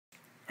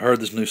I heard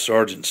this new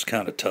sergeant's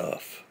kind of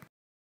tough.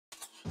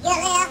 You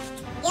left,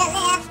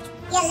 right,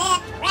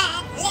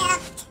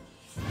 left.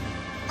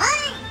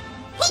 Boy,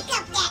 pick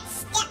up that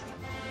step.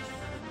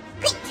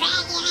 Quit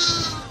dragging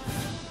ass.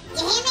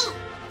 You hear me?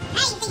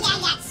 How you think I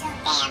got so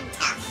damn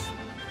tough?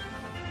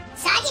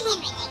 Sergeant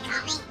Henry, they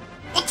call me.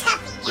 The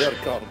toughie. We ought to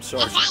call him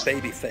Sergeant right.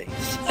 Babyface.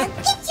 So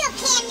get your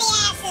candy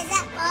asses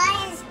up,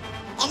 boys,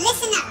 and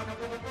listen up.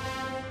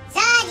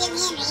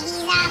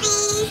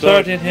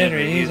 Sergeant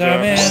Henry, he's our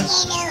man.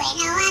 Sergeant Henry, he's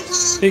our man.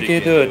 He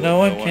can do it, no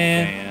one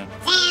can. He can do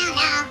it, no one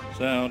can.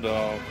 Sound off. Sound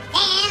off.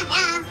 Sound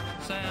off.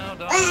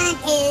 Sound off. 1,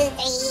 2,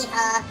 3,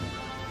 4.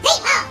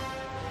 People!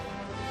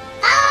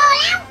 Fall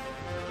out!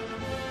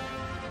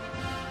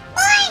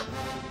 Boy!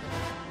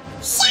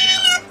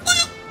 Shine up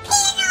that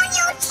pin on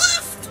your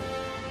chest!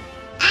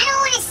 I don't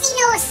want to see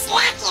no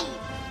slacking.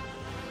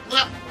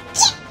 Now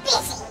get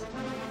busy!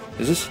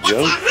 Is this a That's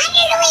joke?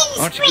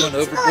 100 Aren't you going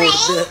overboard a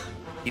bit?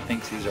 He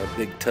thinks he's our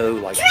big toe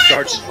like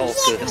Sergeant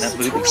Halstead in that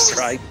movie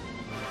Stripe.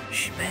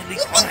 Shh, man, be You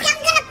think quiet.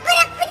 I'm gonna put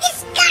up with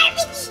this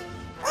garbage?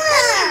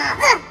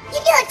 You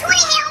do a 20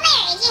 Hail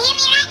Marys, you hear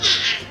me right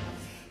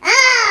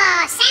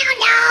now?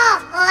 Sound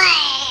off, boy!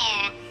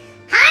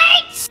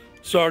 Hearts!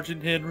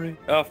 Sergeant Henry,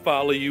 I'll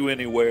follow you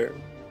anywhere.